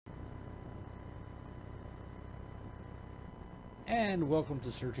And welcome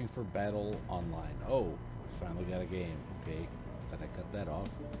to Searching for Battle Online. Oh, we finally got a game. Okay, glad I cut that off.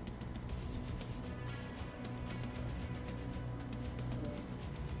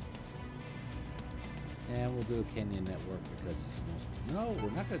 And we'll do a Kenyan network because it's the most... No,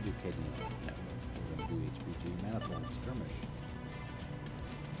 we're not going to do Kenyan network. We're going to do HPG Manifold Skirmish.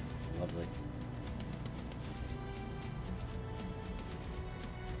 Lovely.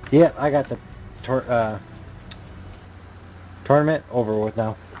 Yeah, I got the tournament over with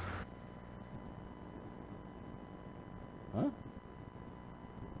now. Huh?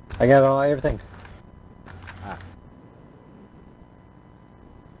 I got everything. Ah.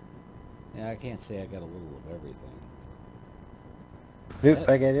 Yeah, I can't say I got a little of everything. Nope,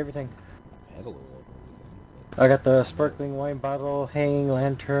 I got everything. I've had a little of everything. I got the sparkling wine bottle, hanging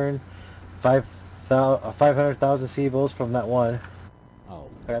lantern, 500,000 Seabills from that one. Oh.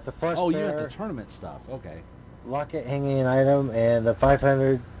 I got the plus Oh, you pair, got the tournament stuff. Okay. locket hanging item, and the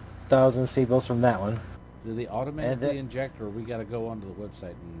 500,000 Seabills from that one. Do they automatically inject, or we got to go onto the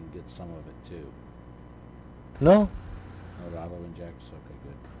website and get some of it too? No. Oh, it auto injects. Okay,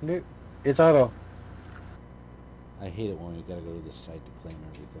 good. Nope. It's auto. I hate it when we got to go to the site to claim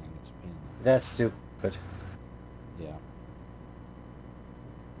everything. It's a pain. That's stupid. Yeah.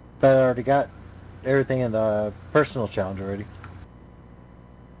 But I already got everything in the personal challenge already.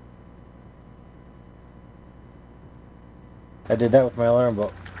 I did that with my alarm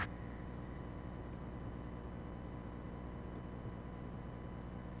book.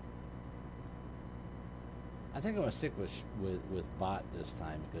 I think I'm gonna stick with bot this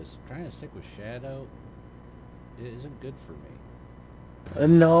time because trying to stick with shadow isn't good for me.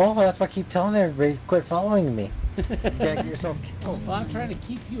 No, that's why I keep telling everybody, quit following me. You gotta get yourself killed. Well, I'm trying to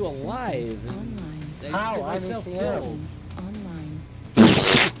keep you alive. And How? I I'm myself missing killed. Online.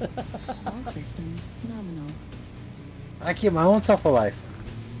 All systems nominal. I keep my own self alive.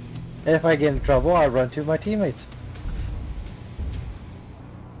 And if I get in trouble, I run to my teammates.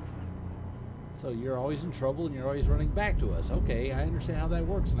 So you're always in trouble and you're always running back to us. Okay, I understand how that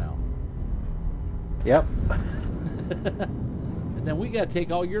works now. Yep. And then we gotta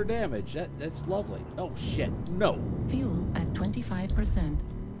take all your damage. That's lovely. Oh shit, no. Fuel at 25%.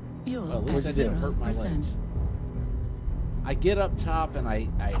 Fuel Well, at least I at didn't hurt my 0%. legs. I get up top and I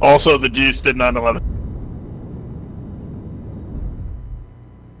Also, the juice did 9/11.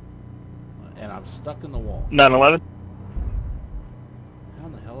 and I'm stuck in the wall. 9/11? How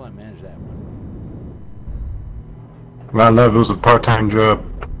in the hell did I manage that one? My love, it was a part-time job.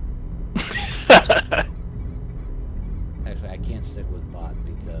 Actually, I can't stick with bot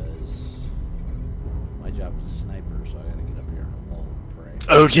because my job is a sniper, so I gotta get up here on the wall and pray.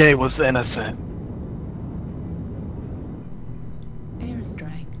 OJ was innocent.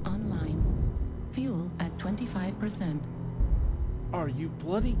 Airstrike online. Fuel at 25%. Are you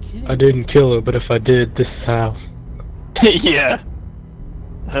bloody kidding I me? didn't kill her, but if I did, this is how. Yeah.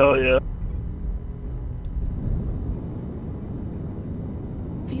 Hell yeah.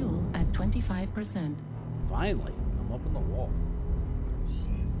 Fuel at 25%. Finally, I'm up in the wall.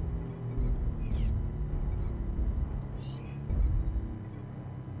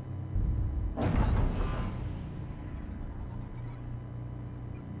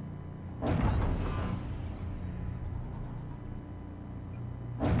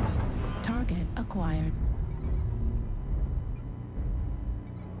 Target acquired.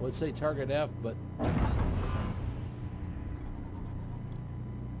 Would say target F, but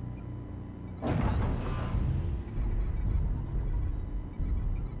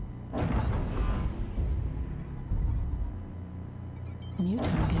New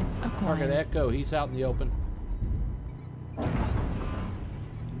target acquired. target Echo, he's out in the open.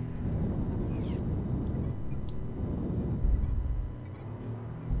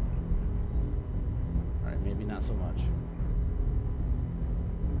 Alright, maybe not so much.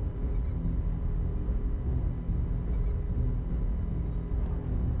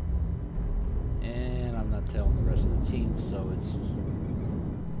 And I'm not telling the rest of the team, so it's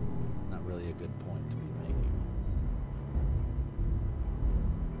not really a good point to be making.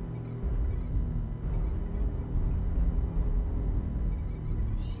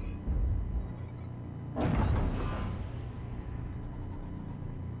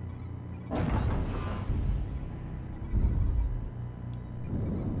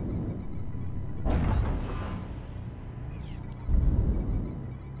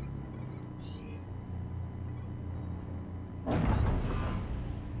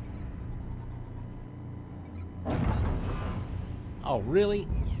 Oh, really?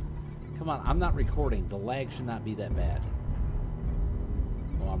 Come on, I'm not recording. The lag should not be that bad.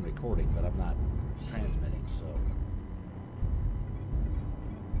 Well, I'm recording, but I'm not transmitting, so...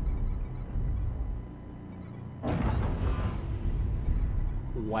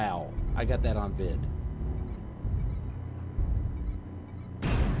 Wow, I got that on vid.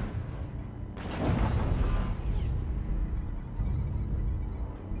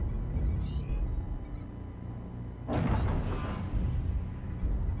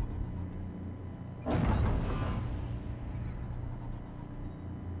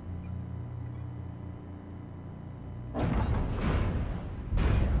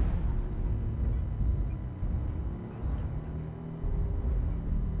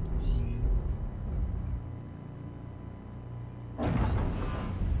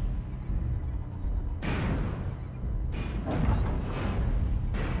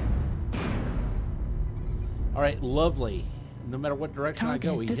 All right, lovely. No matter what direction I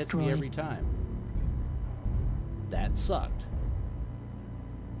go, he hits me every time. That sucked.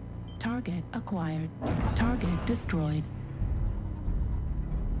 Target acquired. Target destroyed.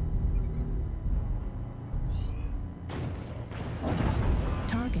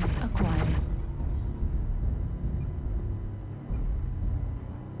 Target acquired.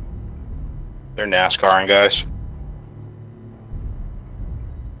 They're NASCARing, guys.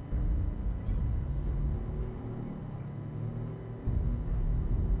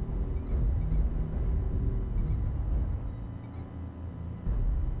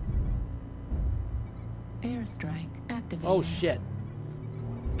 Airstrike activated. Oh shit.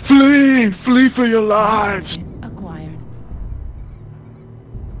 Flee! Flee for your lives! Target acquired.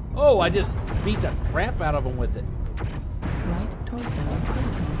 Oh, I just beat the crap out of him with it. Right torso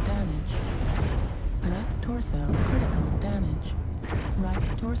critical damage. Left torso critical damage.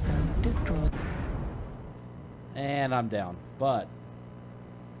 Right torso destroyed. And I'm down, but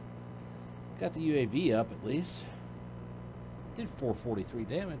got the UAV up at least. Did 443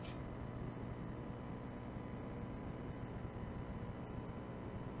 damage.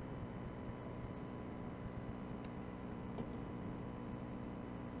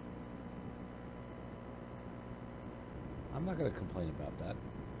 I'm not going to complain about that.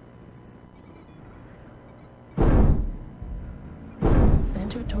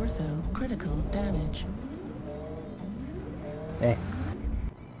 Center torso critical damage. Hey.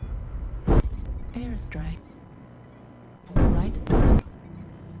 Airstrike. Right torso.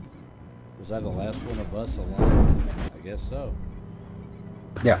 Was that the last one of us alive? I guess so.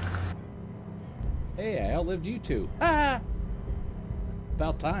 Yeah. Hey, I outlived you two. Ha!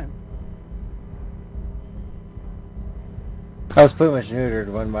 About time. I was pretty much neutered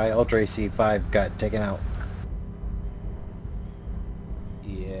when my Ultra AC-5 got taken out.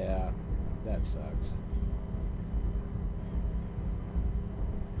 Yeah, that sucks.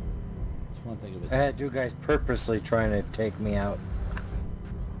 It's one thing if it's... I had two guys purposely trying to take me out.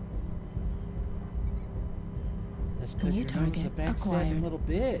 That's because New you're known as a target backstabbing acquired. little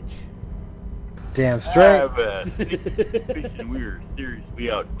bitch. Damn straight. We were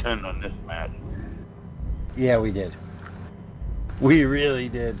seriously out 10 on this match. Yeah, we did. We really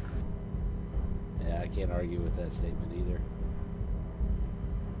did. Yeah, I can't argue with that statement either.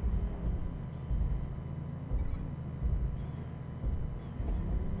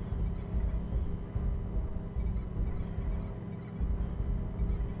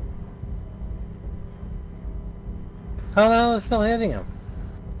 How the hell is it still hitting him?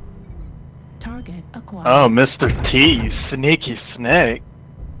 Target acquired. Oh, Mr. T, sneaky snake.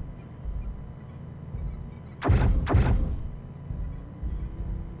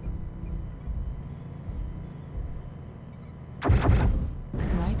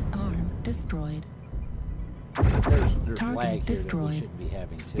 Right arm destroyed. But there's Target lag here that we destroyed. shouldn't be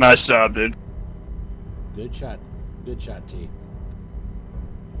having too. Nice job, dude. Good shot. Good shot, T.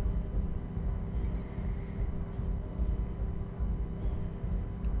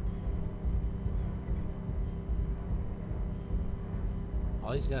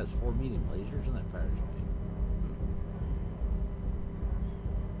 All he's got is 4 medium lasers and that fires me.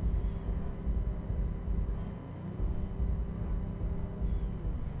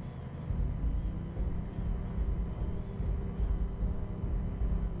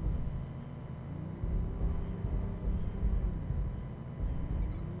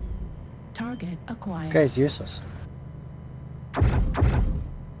 Target acquired. This guy's useless.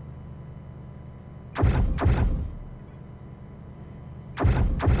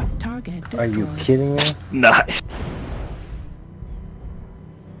 Target destroyed. Are you kidding me? Nice.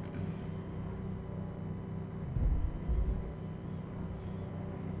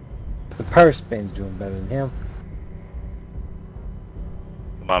 The power spin's doing better than him.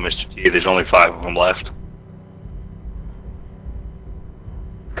 Come on, Mr. T, there's only 5 of them left.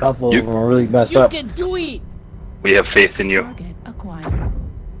 A couple You- of them are really messed You up. can do it! We have faith in you. Target acquired.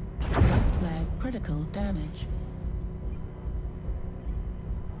 Left leg critical damage.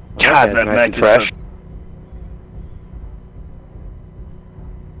 God, that mech is fresh.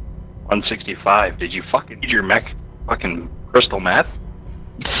 165. Did you fucking eat your mech fucking crystal meth?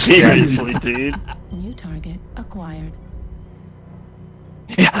 Seriously, dude. New target acquired.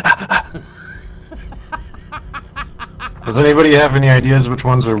 Does anybody have any ideas which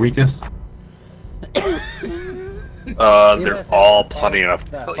ones are weakest? They're all plenty enough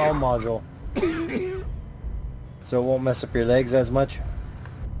to That kill fall you. module. So it won't mess up your legs as much?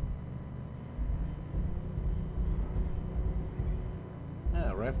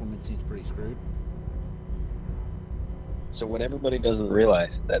 Rifleman seems pretty screwed. So what everybody doesn't realize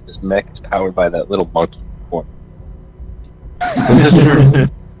is that this mech is powered by that little monkey.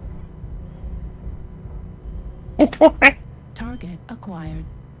 Target acquired.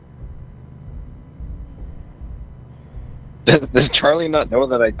 Does Charlie not know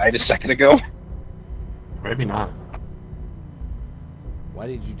that I died a second ago? Maybe not. Why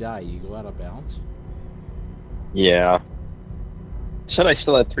did you die? You go out of bounds? Yeah. Said I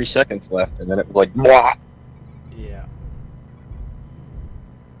still had 3 seconds left, and then it was like, Mwah! Yeah.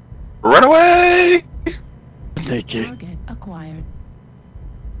 Run away! Take it. Target acquired.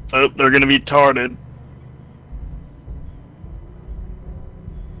 Oh, they're gonna be tarded.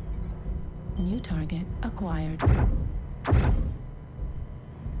 New target acquired.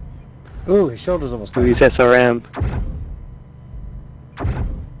 Ooh, his shoulder's almost Who's gone. SRM?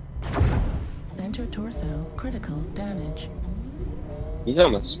 Center torso critical damage. He's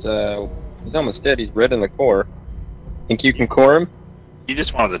almost dead. He's red in the core. Think you can core him? You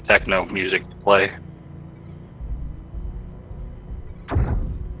just wanted the techno music to play.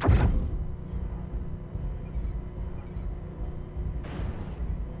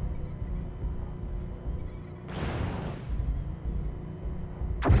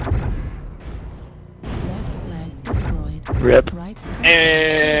 Left leg destroyed. Rip. Right.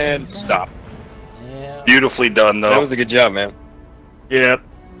 And down. stop. Yeah. Beautifully done, That though. was a good job, man. Yep.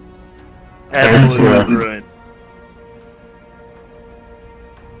 Absolutely right.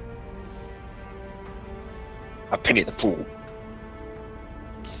 I pity the fool.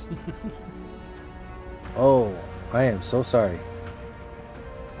 Oh, I am so sorry.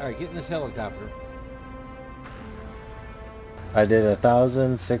 Alright, get in this helicopter. I did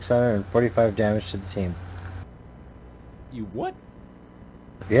 1,645 damage to the team. You what?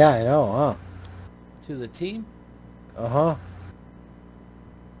 Yeah, I know, huh? To the team? Uh-huh.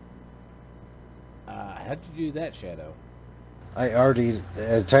 How'd you do that, Shadow? I already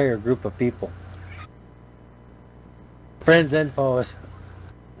an entire group of people. Friends and foes.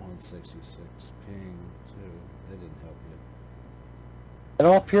 166 ping 2. That didn't help you. It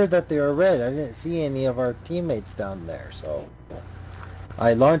all appeared that they were red. I didn't see any of our teammates down there, so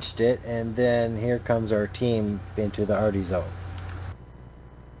I launched it, and then here comes our team into the Artie zone.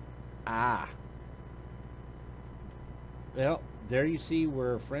 Ah. Well, there you see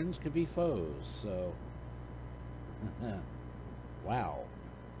where friends could be foes, so... Wow.